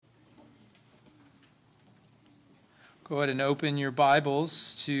Go ahead and open your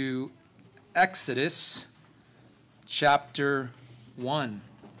Bibles to Exodus chapter 1.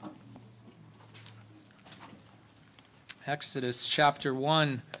 Exodus chapter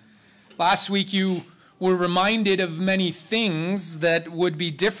 1. Last week you were reminded of many things that would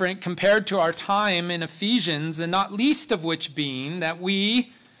be different compared to our time in Ephesians, and not least of which being that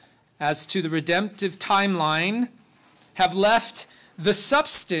we, as to the redemptive timeline, have left the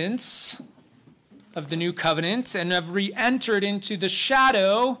substance of the new covenant and have re-entered into the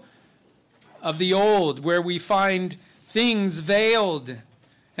shadow of the old, where we find things veiled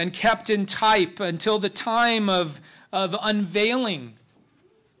and kept in type until the time of unveiling,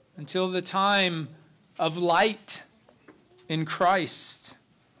 until the time of light in Christ.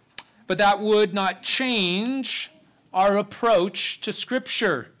 But that would not change our approach to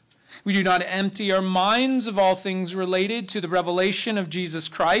Scripture. We do not empty our minds of all things related to the revelation of Jesus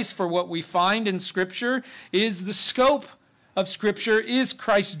Christ, for what we find in Scripture is the scope of Scripture is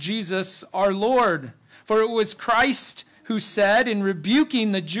Christ Jesus our Lord. For it was Christ who said in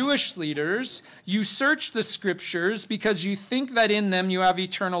rebuking the Jewish leaders, "You search the Scriptures because you think that in them you have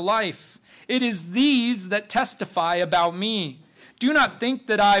eternal life. It is these that testify about me. Do not think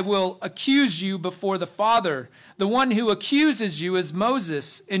that I will accuse you before the Father. The one who accuses you is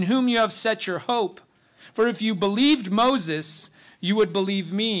Moses, in whom you have set your hope. For if you believed Moses, you would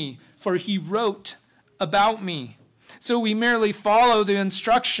believe me, for he wrote about me." So we merely follow the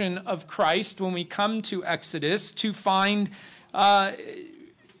instruction of Christ when we come to Exodus to find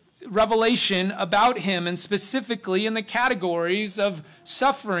revelation about him, and specifically in the categories of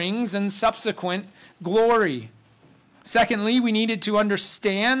sufferings and subsequent glory. Secondly, we needed to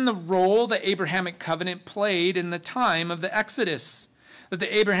understand the role the Abrahamic covenant played in the time of the Exodus. That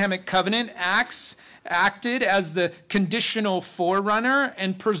the Abrahamic covenant acted as the conditional forerunner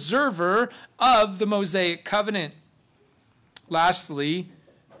and preserver of the Mosaic covenant. Lastly,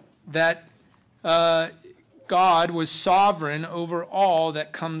 that God was sovereign over all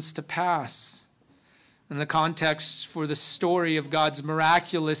that comes to pass. And the context for the story of God's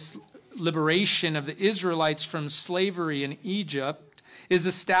miraculous liberation of the Israelites from slavery in Egypt is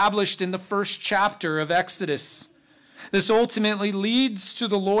established in the first chapter of Exodus. This ultimately leads to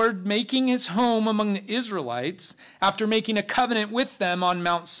the Lord making his home among the Israelites after making a covenant with them on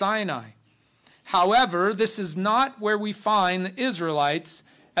Mount Sinai. However, this is not where we find the Israelites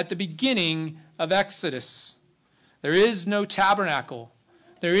at the beginning of Exodus. There is no tabernacle.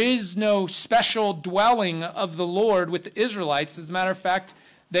 There is no special dwelling of the Lord with the Israelites. As a matter of fact,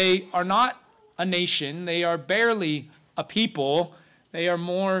 they are not a nation. They are barely a people. They are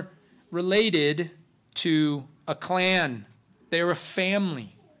more related to a clan. They are a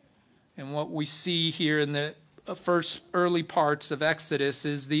family. And what we see here in the first early parts of Exodus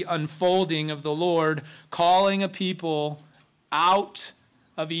is the unfolding of the Lord calling a people out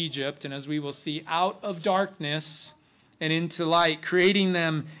of Egypt, and as we will see, out of darkness and into light, creating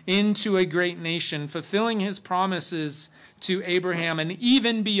them into a great nation, fulfilling his promises to Abraham and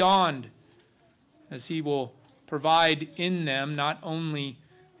even beyond, as he will provide in them not only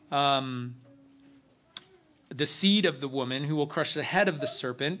the seed of the woman who will crush the head of the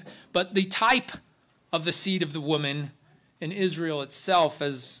serpent, but the type of the seed of the woman in Israel itself,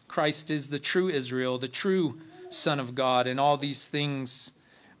 as Christ is the true Israel, the true Son of God. And all these things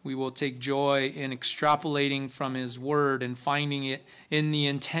we will take joy in extrapolating from his word and finding it in the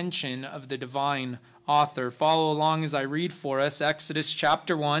intention of the divine author. Follow along as I read for us Exodus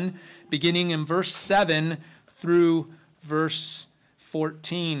chapter 1, beginning in verse 7 through verse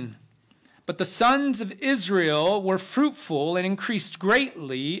 14. "But the sons of Israel were fruitful and increased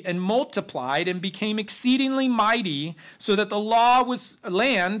greatly and multiplied and became exceedingly mighty, so that the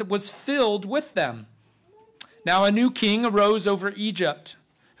land was filled with them. Now a new king arose over Egypt,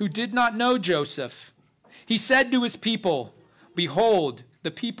 who did not know Joseph. He said to his people, 'Behold,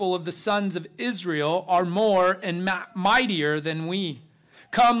 the people of the sons of Israel are more and mightier than we.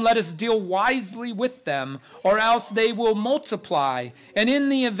 Come, let us deal wisely with them, or else they will multiply. And in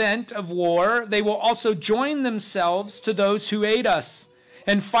the event of war, they will also join themselves to those who hate us,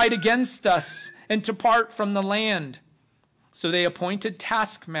 and fight against us, and depart from the land.' So they appointed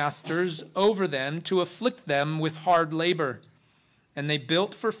taskmasters over them to afflict them with hard labor. And they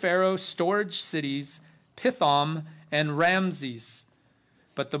built for Pharaoh storage cities, Pithom and Ramses.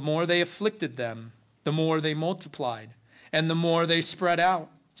 But the more they afflicted them, the more they multiplied, and the more they spread out,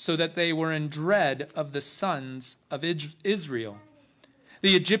 so that they were in dread of the sons of Israel.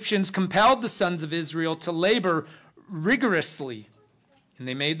 The Egyptians compelled the sons of Israel to labor rigorously, and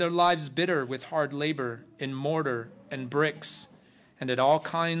they made their lives bitter with hard labor in mortar and bricks, and at all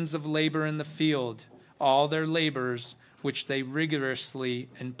kinds of labor in the field. All their labors which they rigorously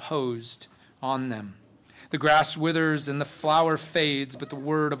imposed on them. The grass withers and the flower fades, but the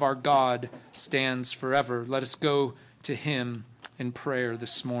word of our God stands forever. Let us go to him in prayer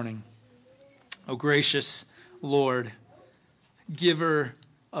this morning. O gracious Lord, giver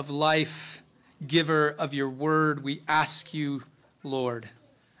of life, giver of your word, we ask you, Lord,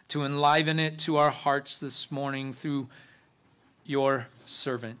 to enliven it to our hearts this morning through your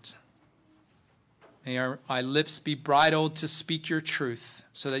servant. May my lips be bridled to speak your truth,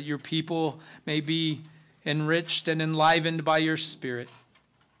 so that your people may be enriched and enlivened by your Spirit.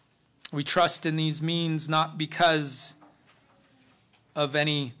 We trust in these means not because of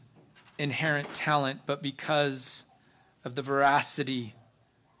any inherent talent, but because of the veracity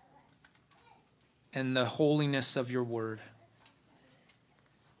and the holiness of your word.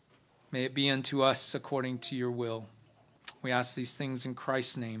 May it be unto us according to your will. We ask these things in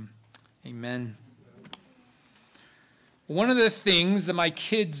Christ's name. Amen. One of the things that my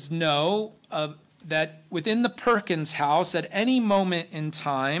kids know that within the Perkins house at any moment in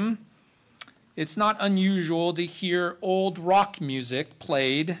time, it's not unusual to hear old rock music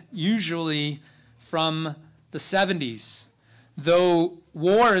played, usually from the 70s. Though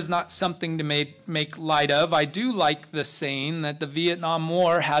war is not something to make light of, I do like the saying that the Vietnam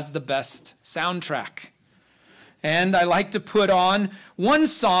War has the best soundtrack. And I like to put on one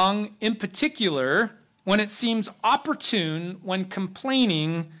song in particular when it seems opportune when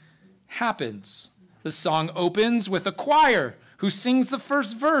complaining happens. The song opens with a choir who sings the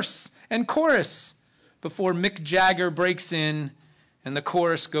first verse and chorus before Mick Jagger breaks in, and the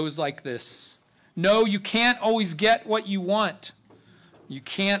chorus goes like this. No, you can't always get what you want. You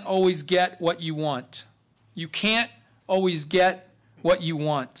can't always get what you want. You can't always get what you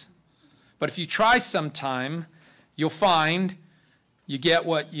want. But if you try sometime, you'll find you get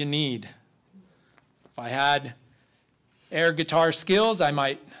what you need. If I had air guitar skills, I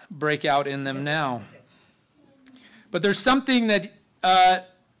might break out in them now. But there's something that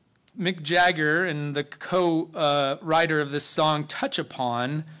Mick Jagger and the co-writer of this song touch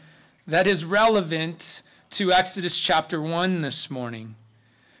upon that is relevant to Exodus chapter 1 this morning.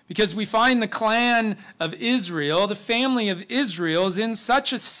 Because we find the clan of Israel, the family of Israel, is in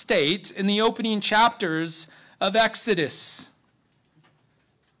such a state in the opening chapters of Exodus.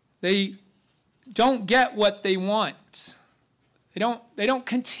 They don't get what they want. They don't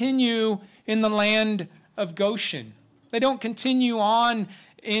continue in the land of Goshen. They don't continue on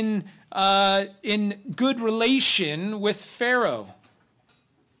in good relation with Pharaoh.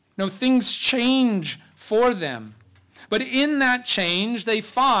 No, things change for them. But in that change, they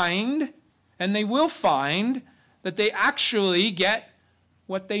find, and they will find, that they actually get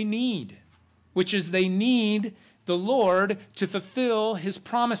what they need, which is they need the Lord to fulfill his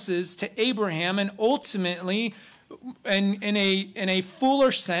promises to Abraham and ultimately, in a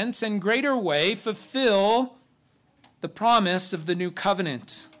fuller sense and greater way, fulfill the promise of the new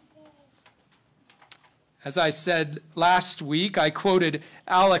covenant. As I said last week, I quoted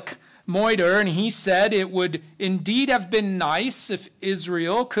Alec Moiter, and he said it would indeed have been nice if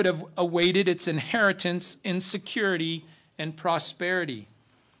Israel could have awaited its inheritance in security and prosperity.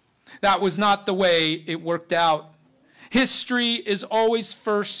 That was not the way it worked out. History is always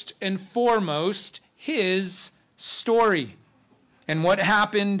first and foremost his story. And what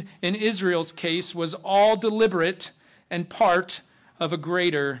happened in Israel's case was all deliberate and part of a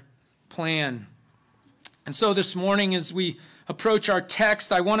greater plan. And so this morning, as we approach our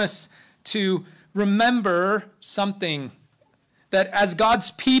text, I want us to remember something. That as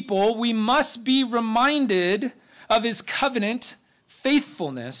God's people, we must be reminded of his covenant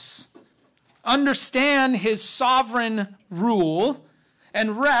faithfulness, understand his sovereign rule,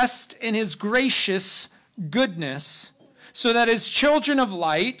 and rest in his gracious goodness, so that as children of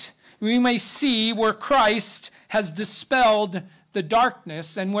light, we may see where Christ has dispelled the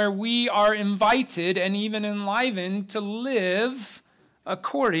darkness and where we are invited and even enlivened to live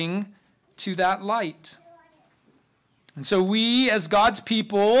according to that light. And so we, as God's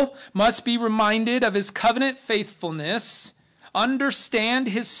people, must be reminded of his covenant faithfulness, understand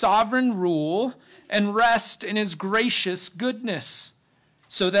his sovereign rule, and rest in his gracious goodness,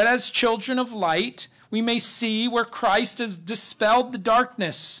 so that as children of light, we may see where Christ has dispelled the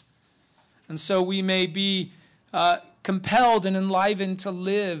darkness, and so we may be compelled and enlivened to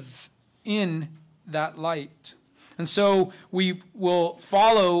live in that light. And so we will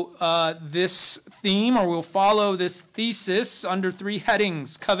follow this theme, or we'll follow this thesis under three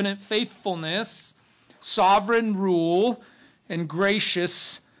headings: covenant faithfulness, sovereign rule, and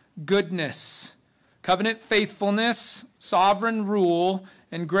gracious goodness. Covenant faithfulness, sovereign rule,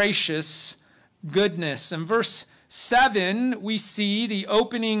 and gracious goodness. And verse 7, we see the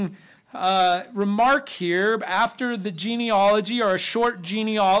opening remark here after the genealogy, or a short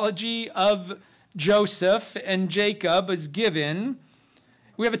genealogy of Joseph and Jacob is given.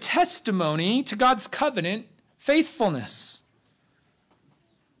 We have a testimony to God's covenant faithfulness,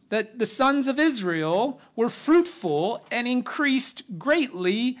 that the sons of Israel were fruitful and increased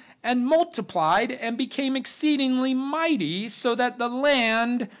greatly and multiplied and became exceedingly mighty, so that the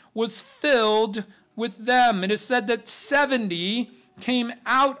land was filled with them. It is said that 70 came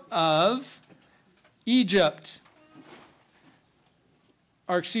out of Egypt,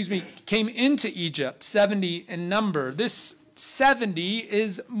 came into Egypt, 70 in number. This 70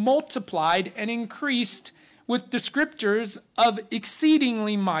 is multiplied and increased with descriptors of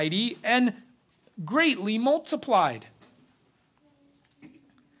exceedingly mighty and greatly multiplied.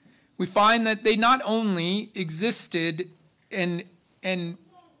 We find that they not only existed and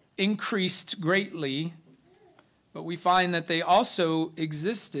increased greatly, but we find that they also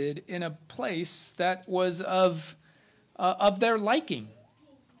existed in a place that was of their liking.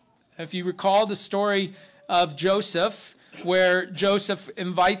 If you recall the story of Joseph, where Joseph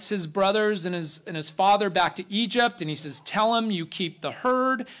invites his brothers and his father back to Egypt, and he says, tell them you keep the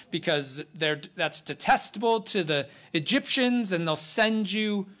herd because that's detestable to the Egyptians, and they'll send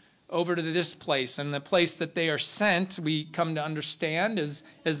you over to this place. And the place that they are sent, we come to understand, is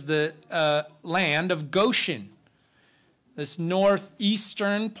the land of Goshen, this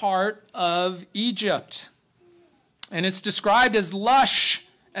northeastern part of Egypt. And it's described as lush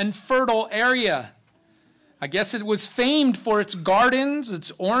and fertile area. I guess it was famed for its gardens,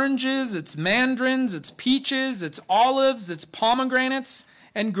 its oranges, its mandarins, its peaches, its olives, its pomegranates,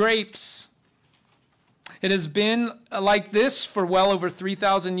 and grapes. It has been like this for well over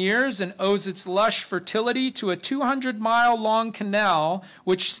 3,000 years and owes its lush fertility to a 200-mile-long canal,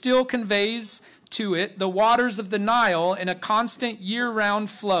 which still conveys to it the waters of the Nile in a constant year-round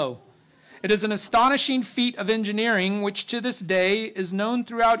flow. It is an astonishing feat of engineering, which to this day is known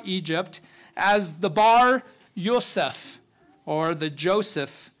throughout Egypt as the Bar Yosef, or the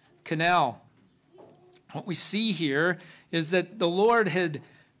Joseph Canal. What we see here is that the Lord had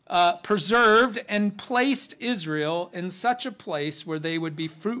preserved and placed Israel in such a place where they would be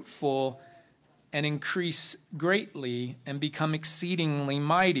fruitful and increase greatly and become exceedingly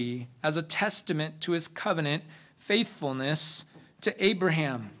mighty, as a testament to his covenant faithfulness to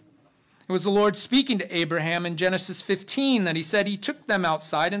Abraham. It was the Lord speaking to Abraham in Genesis 15 that he said he took them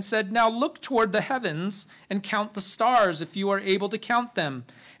outside and said, now look toward the heavens and count the stars if you are able to count them.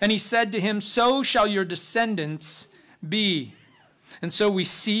 And he said to him, so shall your descendants be. And so we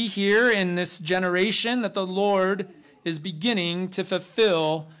see here in this generation that the Lord is beginning to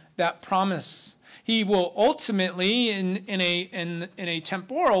fulfill that promise. He will ultimately, in a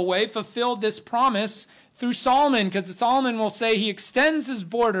temporal way, fulfill this promise through Solomon, because Solomon will say he extends his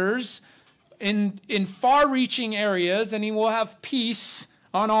borders in far-reaching areas, and he will have peace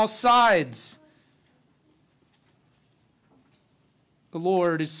on all sides. The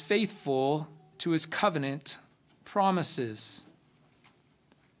Lord is faithful to his covenant promises.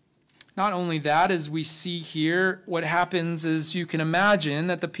 Not only that, as we see here, what happens is, you can imagine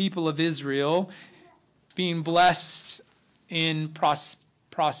that the people of Israel, being blessed in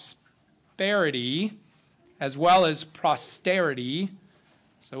prosperity as well as posterity,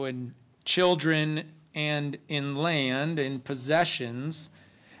 so in children and in land and possessions,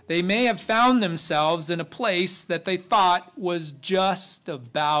 they may have found themselves in a place that they thought was just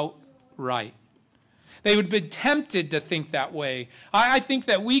about right. They would have been tempted to think that way. I think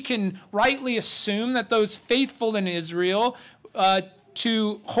that we can rightly assume that those faithful in Israel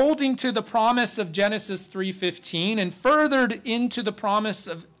to holding to the promise of Genesis 3:15 and furthered into the promise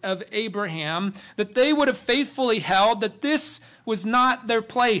of Abraham, that they would have faithfully held that this was not their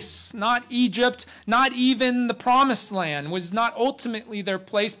place, not Egypt, not even the promised land was not ultimately their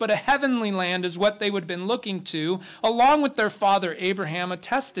place, but a heavenly land is what they would have been looking to, along with their father Abraham,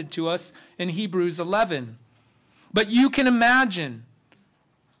 attested to us in Hebrews 11. But you can imagine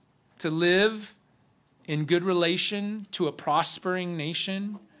to live in good relation to a prospering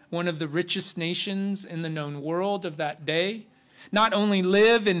nation, one of the richest nations in the known world of that day. Not only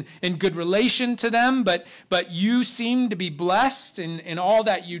live in good relation to them, but you seem to be blessed in all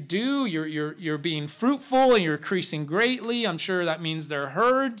that you do. You're being fruitful and you're increasing greatly. I'm sure that means their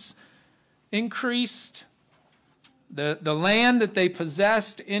herds increased. The land that they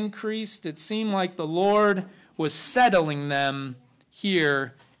possessed increased. It seemed like the Lord was settling them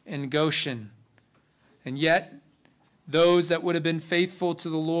here in Goshen. And yet, those that would have been faithful to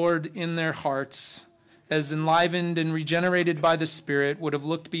the Lord in their hearts, as enlivened and regenerated by the Spirit, would have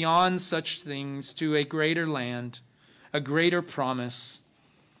looked beyond such things to a greater land, a greater promise.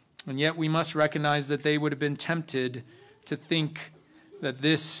 And yet we must recognize that they would have been tempted to think that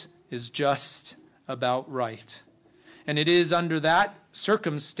this is just about right. And it is under that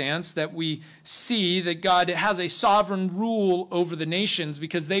circumstance that we see that God has a sovereign rule over the nations,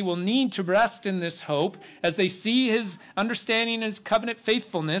 because they will need to rest in this hope. As they see his understanding, his covenant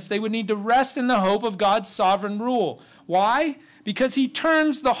faithfulness, they would need to rest in the hope of God's sovereign rule. Why? Because he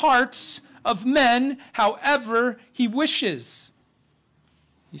turns the hearts of men however he wishes.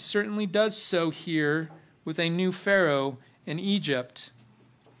 He certainly does so here with a new Pharaoh in Egypt.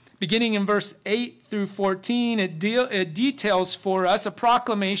 Beginning in verse 8 through 14, it details for us a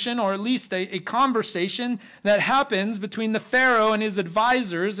proclamation, or at least a conversation that happens between the Pharaoh and his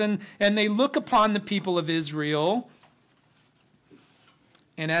advisors, and they look upon the people of Israel.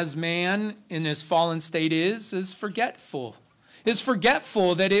 And as man in his fallen state is forgetful. Is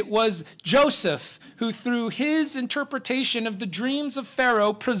forgetful that it was Joseph who, through his interpretation of the dreams of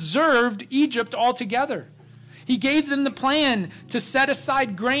Pharaoh, preserved Egypt altogether. He gave them the plan to set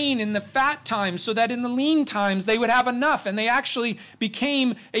aside grain in the fat times so that in the lean times they would have enough. And they actually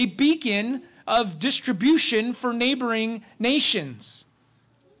became a beacon of distribution for neighboring nations.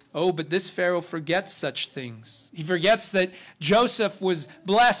 Oh, but this Pharaoh forgets such things. He forgets that Joseph was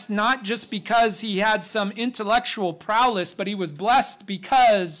blessed not just because he had some intellectual prowess, but he was blessed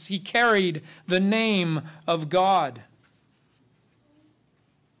because he carried the name of God.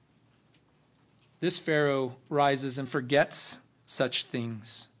 This Pharaoh rises and forgets such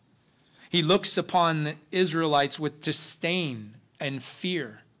things. He looks upon the Israelites with disdain and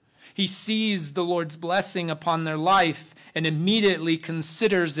fear. He sees the Lord's blessing upon their life and immediately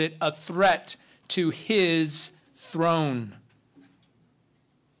considers it a threat to his throne.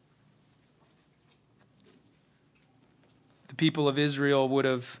 The people of Israel would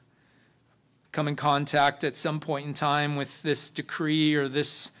have come in contact at some point in time with this decree or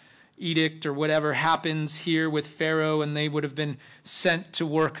this edict or whatever happens here with Pharaoh, and they would have been sent to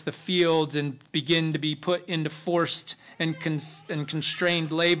work the fields and begin to be put into forced and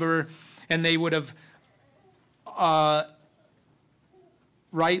constrained labor, and they would have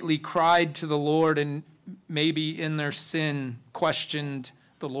rightly cried to the Lord and maybe in their sin questioned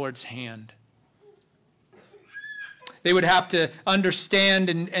the Lord's hand. They would have to understand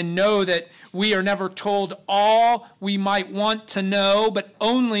and know that we are never told all we might want to know, but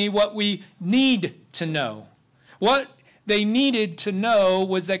only what we need to know. What they needed to know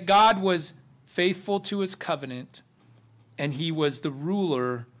was that God was faithful to his covenant, and he was the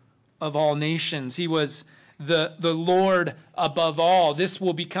ruler of all nations. He was the Lord above all. This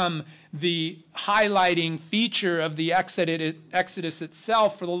will become the highlighting feature of the Exodus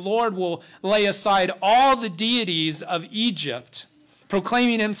itself, for the Lord will lay aside all the deities of Egypt,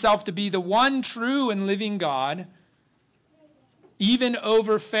 proclaiming himself to be the one true and living God, even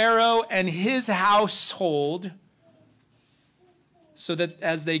over Pharaoh and his household, so that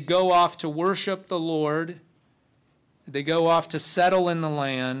as they go off to worship the Lord, they go off to settle in the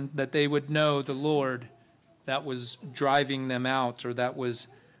land, that they would know the Lord that was driving them out, or that was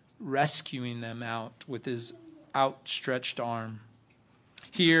rescuing them out with his outstretched arm.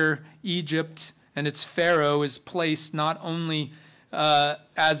 Here, Egypt and its Pharaoh is placed not only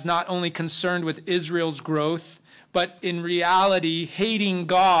concerned with Israel's growth, but in reality hating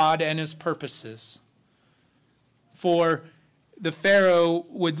God and his purposes. For the Pharaoh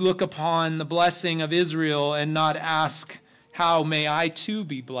would look upon the blessing of Israel and not ask, how may I too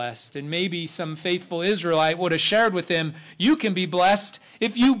be blessed? And maybe some faithful Israelite would have shared with him, you can be blessed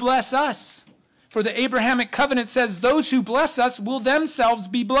if you bless us. For the Abrahamic covenant says, those who bless us will themselves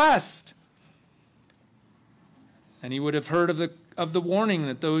be blessed. And he would have heard of the warning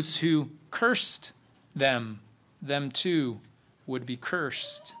that those who cursed them too would be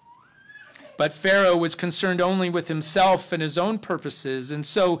cursed. But Pharaoh was concerned only with himself and his own purposes, and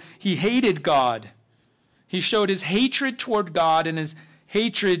so he hated God. He showed his hatred toward God and his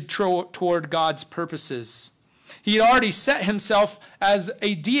hatred toward God's purposes. He had already set himself as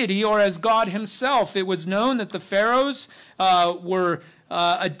a deity or as God himself. It was known that the pharaohs were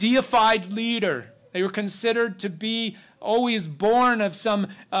a deified leader. They were considered to be always born of some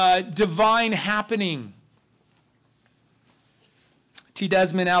divine happening. T.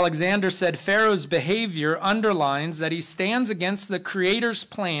 Desmond Alexander said, Pharaoh's behavior underlines that he stands against the Creator's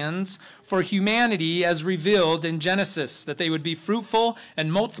plans for humanity as revealed in Genesis, that they would be fruitful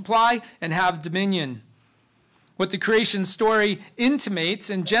and multiply and have dominion. What the creation story intimates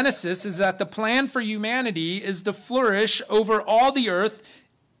in Genesis is that the plan for humanity is to flourish over all the earth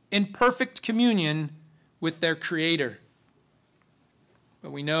in perfect communion with their Creator.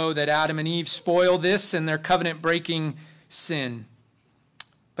 But we know that Adam and Eve spoil this in their covenant-breaking sin.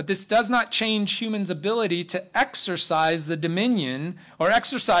 But this does not change humans' ability to exercise dominion,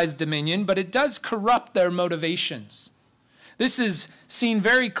 but it does corrupt their motivations. This is seen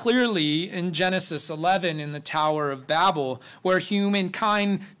very clearly in Genesis 11 in the Tower of Babel, where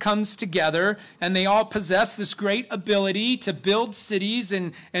humankind comes together and they all possess this great ability to build cities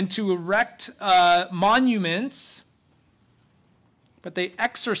and to erect monuments, but they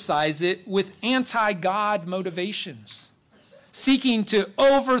exercise it with anti-God motivations, seeking to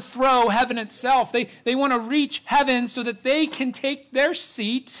overthrow heaven itself. They want to reach heaven so that they can take their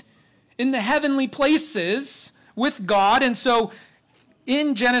seat in the heavenly places with God. And so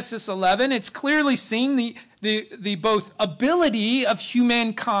in Genesis 11, it's clearly seen the both ability of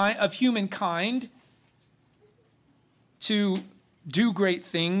humankind to do great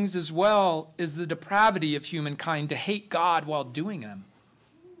things, as well as the depravity of humankind to hate God while doing them.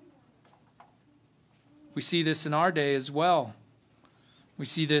 We see this in our day as well. We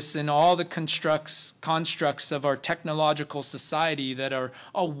see this in all the constructs of our technological society that are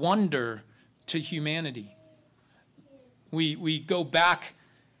a wonder to humanity. We go back,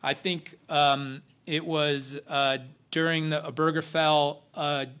 I think it was during the Obergefell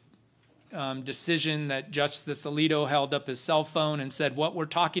decision that Justice Alito held up his cell phone and said, what we're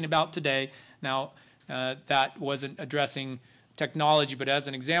talking about today, now that wasn't addressing technology, but as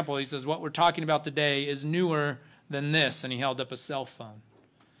an example, he says, what we're talking about today is newer than this, and he held up a cell phone.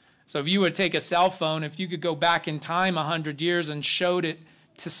 So if you would take a cell phone, if you could go back in time 100 years and showed it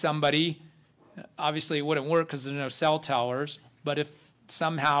to somebody, obviously it wouldn't work because there's no cell towers, but if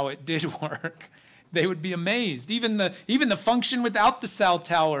somehow it did work, they would be amazed. Even the function without the cell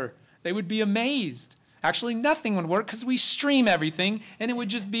tower, they would be amazed. Actually, nothing would work because we stream everything, and it would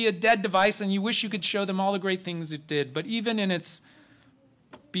just be a dead device, and you wish you could show them all the great things it did. But even in its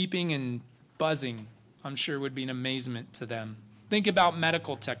beeping and buzzing, I'm sure would be an amazement to them. Think about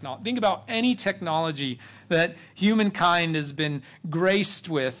medical technology. Think about any technology that humankind has been graced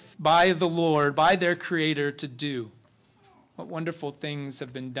with by the Lord, by their Creator to do. What wonderful things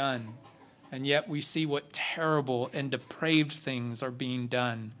have been done. And yet we see what terrible and depraved things are being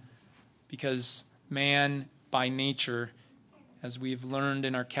done because man, by nature, as we've learned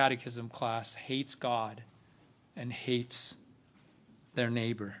in our catechism class, hates God and hates their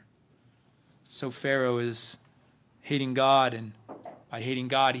neighbor. So Pharaoh is hating God, and by hating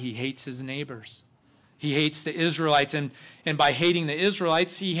God, he hates his neighbors. He hates the Israelites, and by hating the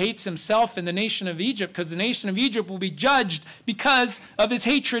Israelites, he hates himself and the nation of Egypt, because the nation of Egypt will be judged because of his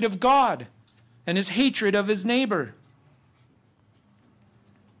hatred of God and his hatred of his neighbor.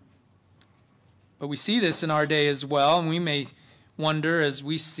 But we see this in our day as well, and we may wonder as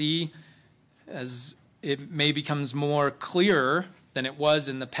we see, as it may becomes more clearer than it was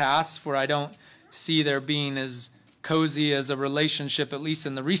in the past, for I don't see there being as cozy as a relationship, at least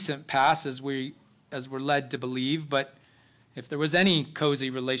in the recent past, as we're led to believe. But if there was any cozy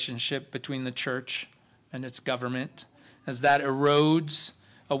relationship between the church and its government, as that erodes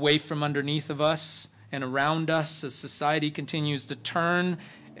away from underneath of us and around us, as society continues to turn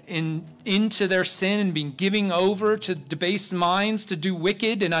into their sin and being giving over to debased minds to do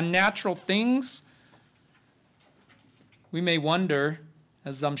wicked and unnatural things, we may wonder,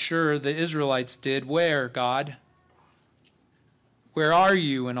 as I'm sure the Israelites did, where, God? Where are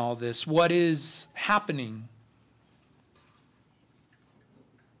you in all this? What is happening?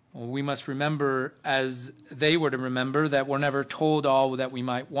 Well, we must remember, as they were to remember, that we're never told all that we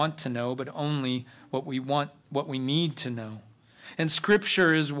might want to know, but only what we need to know. And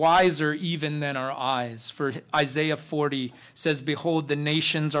Scripture is wiser even than our eyes. For Isaiah 40 says, "Behold, the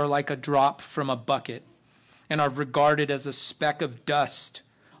nations are like a drop from a bucket, and are regarded as a speck of dust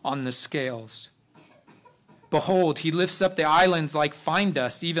on the scales. Behold, he lifts up the islands like fine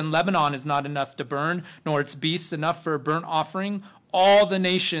dust. Even Lebanon is not enough to burn, nor its beasts enough for a burnt offering. All the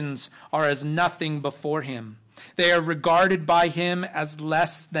nations are as nothing before him. They are regarded by him as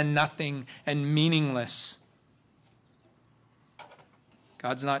less than nothing and meaningless."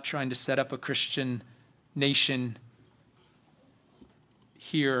 God's not trying to set up a Christian nation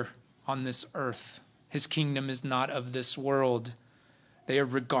here on this earth. His kingdom is not of this world. They are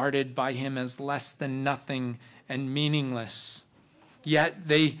regarded by him as less than nothing and meaningless. Yet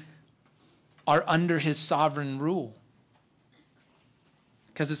they are under his sovereign rule.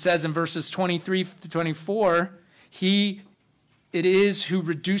 Because it says in verses 23 to 24, it is who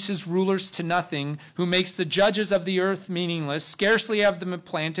reduces rulers to nothing, who makes the judges of the earth meaningless. Scarcely have them been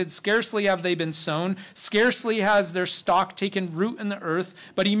planted, scarcely have they been sown, scarcely has their stock taken root in the earth,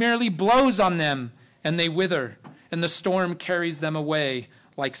 but he merely blows on them, and they wither, and the storm carries them away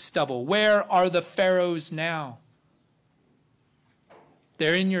like stubble. Where are the pharaohs now?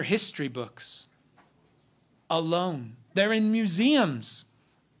 They're in your history books, alone. They're in museums,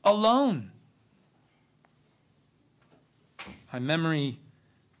 alone. My memory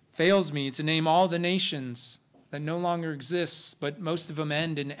fails me to name all the nations that no longer exists, but most of them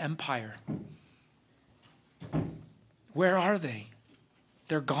end in empire. Where are they?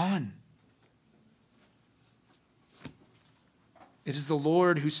 They're gone. It is the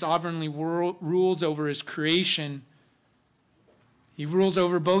Lord who sovereignly rules over his creation. He rules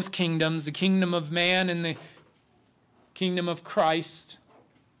over both kingdoms, the kingdom of man and the kingdom of Christ.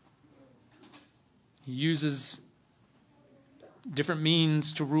 He uses different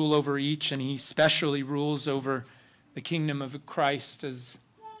means to rule over each, and he specially rules over the kingdom of Christ as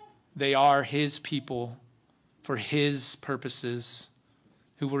they are his people for his purposes,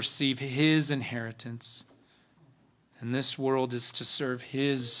 who will receive his inheritance. And this world is to serve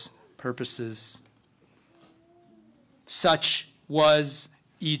his purposes. Such was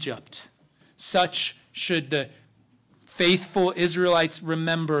Egypt. Such should the faithful Israelites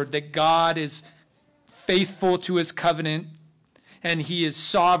remember, that God is faithful to his covenant and he is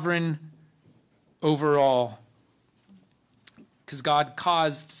sovereign over all. Because God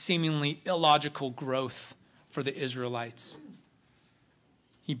caused seemingly illogical growth for the Israelites.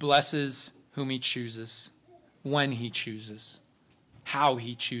 He blesses whom he chooses, when he chooses, how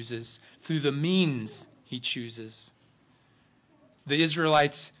he chooses, through the means he chooses. The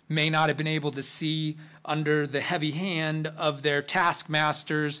Israelites may not have been able to see under the heavy hand of their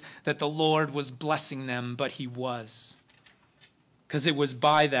taskmasters that the Lord was blessing them, but he was. Because it was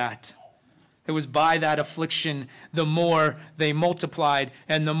by that. It was by that affliction, the more they multiplied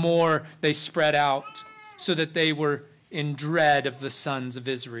and the more they spread out, so that they were in dread of the sons of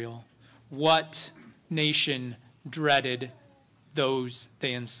Israel. What nation dreaded those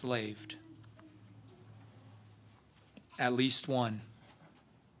they enslaved? At least one.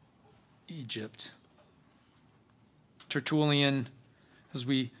 Egypt. Tertullian, as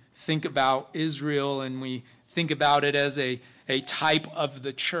we think about Israel and we think about it as a type of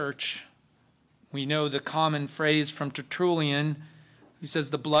the church, we know the common phrase from Tertullian, who says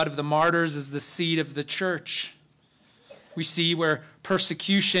the blood of the martyrs is the seed of the church. We see where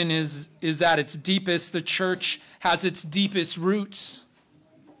persecution is at its deepest, the church has its deepest roots.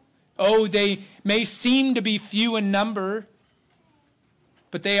 Oh, they may seem to be few in number,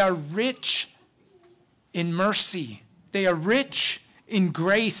 but they are rich in mercy. They are rich in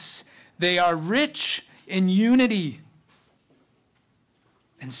grace. They are rich in unity.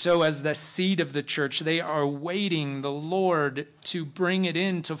 And so as the seed of the church, they are waiting the Lord to bring it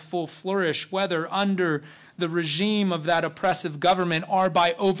into full flourish, whether under the regime of that oppressive government or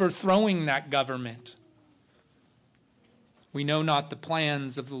by overthrowing that government. We know not the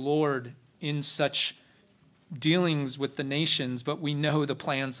plans of the Lord in such dealings with the nations, but we know the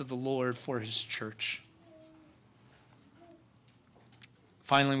plans of the Lord for his church.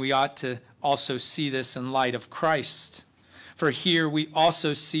 Finally, we ought to also see this in light of Christ. For here we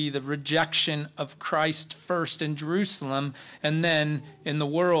also see the rejection of Christ first in Jerusalem and then in the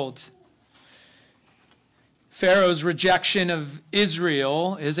world. Pharaoh's rejection of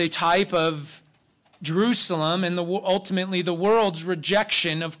Israel is a type of Jerusalem and ultimately the world's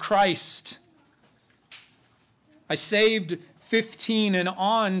rejection of Christ. I saved 15 and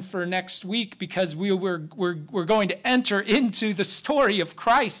on for next week because we're going to enter into the story of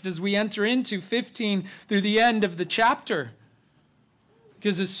Christ as we enter into 15 through the end of the chapter.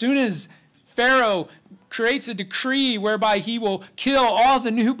 Because as soon as Pharaoh creates a decree whereby he will kill all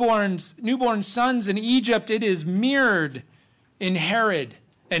the newborn sons in Egypt, it is mirrored in Herod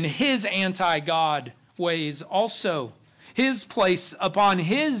and his anti-God ways also. His place upon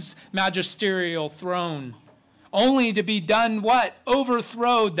his magisterial throne, only to be done what?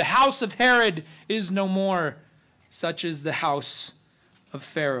 Overthrown. The house of Herod is no more. Such is the house of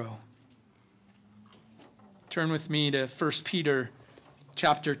Pharaoh. Turn with me to 1 Peter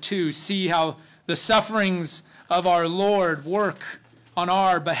chapter 2. See how the sufferings of our Lord work on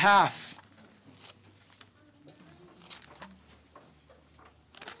our behalf.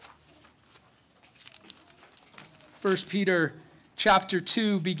 1 Peter chapter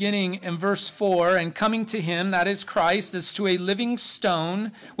 2, beginning in verse 4, and coming to him, that is Christ, as to a living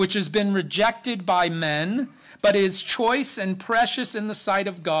stone, which has been rejected by men, but is choice and precious in the sight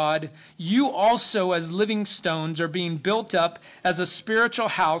of God. You also, as living stones, are being built up as a spiritual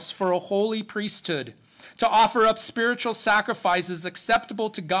house for a holy priesthood, to offer up spiritual sacrifices acceptable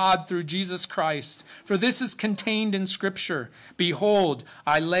to God through Jesus Christ. For this is contained in Scripture. Behold,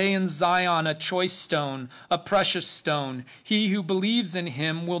 I lay in Zion a choice stone, a precious stone. He who believes in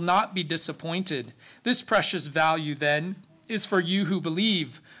him will not be disappointed. This precious value, then, is for you who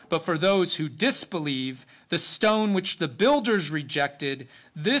believe, but for those who disbelieve, the stone which the builders rejected,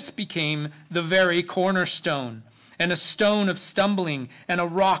 this became the very cornerstone, and a stone of stumbling and a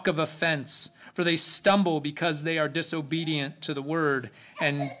rock of offense. For they stumble because they are disobedient to the word,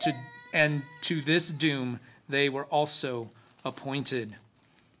 and to this doom they were also appointed.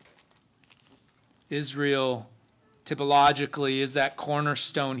 Israel, typologically, is that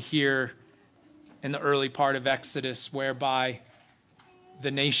cornerstone here in the early part of Exodus, whereby the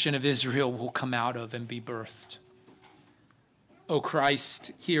nation of Israel will come out of and be birthed. O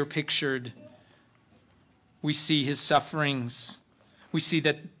Christ, here pictured, we see his sufferings. We see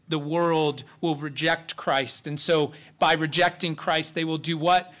that the world will reject Christ. And so by rejecting Christ, they will do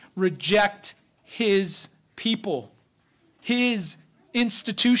what? Reject his people, his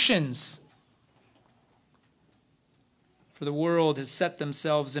institutions. For the world has set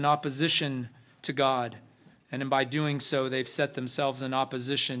themselves in opposition to God, and by doing so, they've set themselves in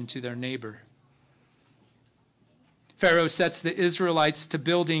opposition to their neighbor. Pharaoh sets the Israelites to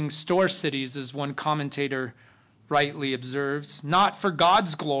building store cities, as one commentator rightly observes, not for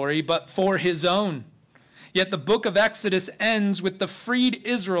God's glory, but for his own. Yet the book of Exodus ends with the freed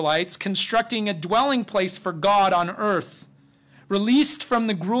Israelites constructing a dwelling place for God on earth. Released from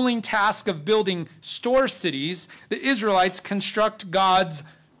the grueling task of building store cities, the Israelites construct God's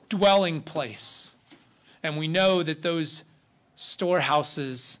dwelling place. And we know that those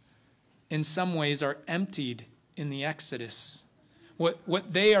storehouses in some ways are emptied in the Exodus.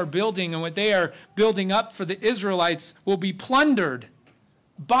 What they are building and what they are building up for the Israelites will be plundered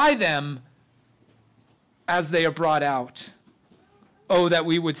by them as they are brought out. Oh, that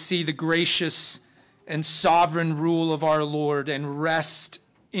we would see the gracious and sovereign rule of our Lord and rest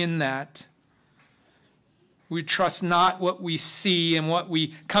in that. We trust not what we see and what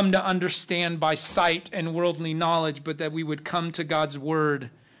we come to understand by sight and worldly knowledge, but that we would come to God's word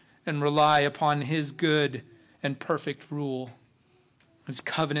and rely upon his good and perfect rule, his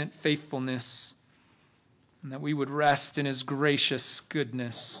covenant faithfulness, and that we would rest in his gracious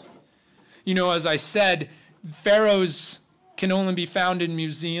goodness. You know, as I said, pharaohs can only be found in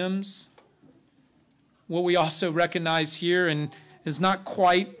museums. What we also recognize here, and is not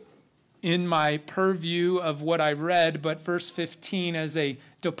quite in my purview of what I read, but verse 15 as a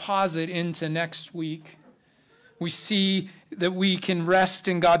deposit into next week, we see that we can rest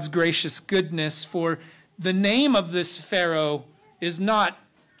in God's gracious goodness, for the name of this Pharaoh is not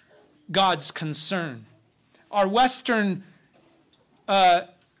God's concern. Our Western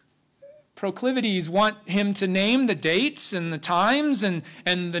proclivities want him to name the dates and the times and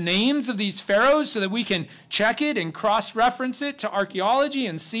the names of these pharaohs so that we can check it and cross-reference it to archaeology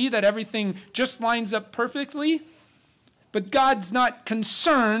and see that everything just lines up perfectly. But God's not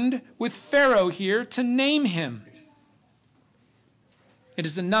concerned with Pharaoh here to name him. It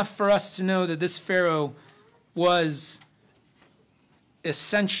is enough for us to know that this Pharaoh was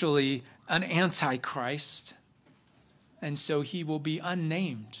essentially an antichrist, and so he will be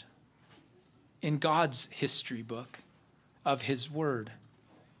unnamed in God's history book of his word.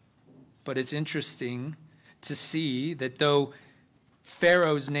 But it's interesting to see that though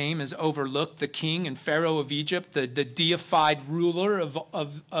Pharaoh's name is overlooked, the king and Pharaoh of Egypt, the deified ruler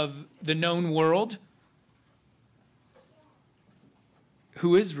of the known world,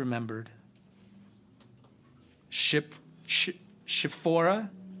 who is remembered? Shiphrah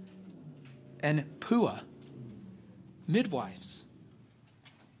and Puah, midwives.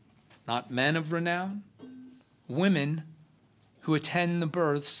 Not men of renown, women who attend the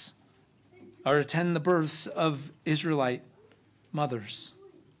births of Israelite mothers.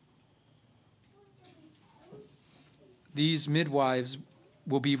 These midwives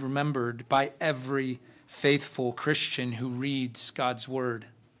will be remembered by every faithful Christian who reads God's word.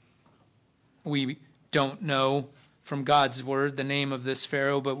 We don't know from God's word the name of this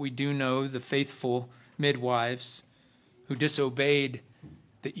Pharaoh, but we do know the faithful midwives who disobeyed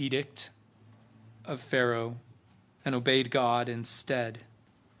the edict of Pharaoh and obeyed God instead.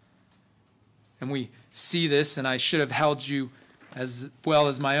 And we see this, and I should have held you as well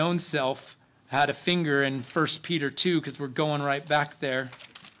as my own self had a finger in 1 Peter 2, because we're going right back there,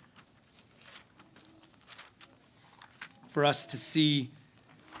 for us to see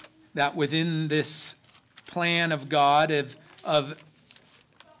that within this plan of God of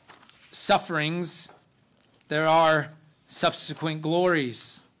sufferings, there are subsequent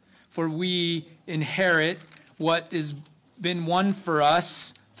glories. for we inherit what has been won for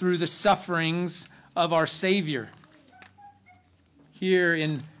us through the sufferings of our Savior. Here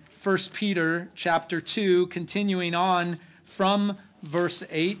in 1 Peter chapter 2, continuing on from verse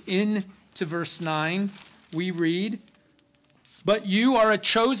 8 into verse 9, we read, "But you are a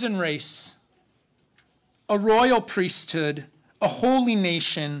chosen race, a royal priesthood, a holy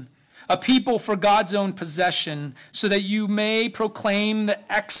nation, a people for God's own possession, so that you may proclaim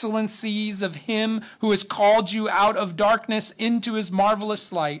the excellencies of him who has called you out of darkness into his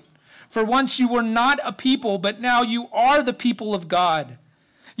marvelous light. For once you were not a people, but now you are the people of God.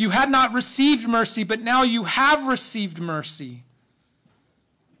 You had not received mercy, but now you have received mercy."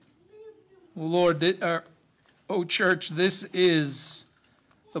 Lord, church, this is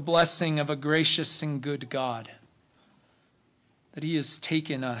the blessing of a gracious and good God, that he has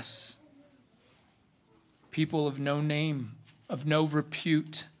taken us, people of no name, of no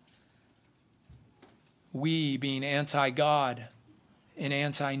repute, we being anti-God and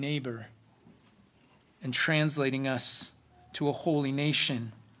anti-neighbor, and translating us to a holy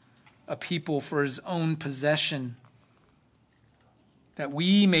nation, a people for his own possession, that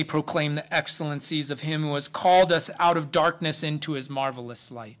we may proclaim the excellencies of him who has called us out of darkness into his marvelous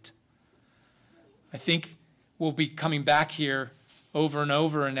light. I think we'll be coming back here over and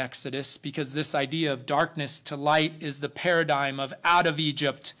over in Exodus, because this idea of darkness to light is the paradigm of out of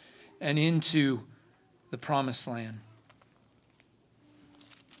Egypt and into the promised land.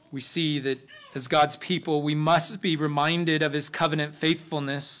 We see that as God's people, we must be reminded of his covenant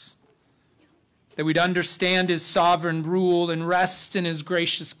faithfulness, that we'd understand his sovereign rule and rest in his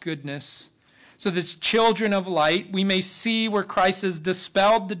gracious goodness, so that as children of light, we may see where Christ has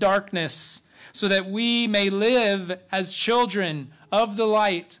dispelled the darkness, so that we may live as children of the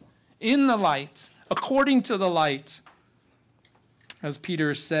light, in the light, according to the light. As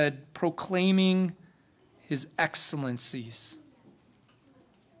Peter said, proclaiming his excellencies.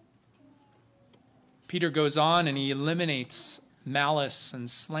 Peter goes on and he eliminates malice and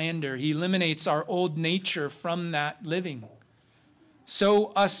slander. He eliminates our old nature from that living. So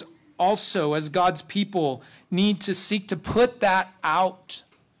us also, as God's people, need to seek to put that out,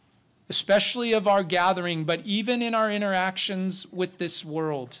 especially of our gathering, but even in our interactions with this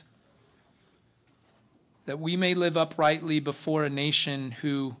world, that we may live uprightly before a nation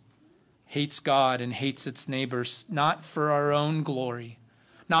who hates God and hates its neighbors, not for our own glory,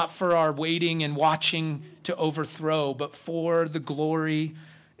 not for our waiting and watching to overthrow, but for the glory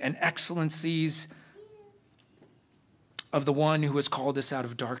and excellencies of the one who has called us out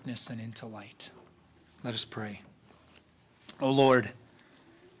of darkness and into light. Let us pray. O Lord,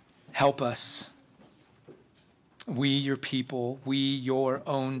 help us, we your people, we your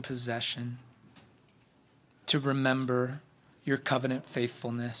own possession, to remember your covenant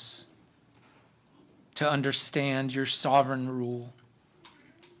faithfulness, to understand your sovereign rule,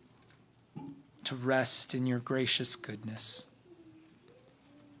 to rest in your gracious goodness.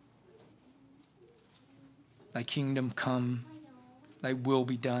 Thy kingdom come, thy will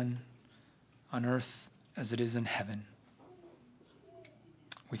be done on earth as it is in heaven.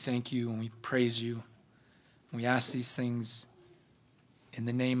 We thank you and we praise you. We ask these things in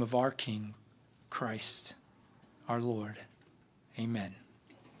the name of our King, Christ, our Lord. Amen.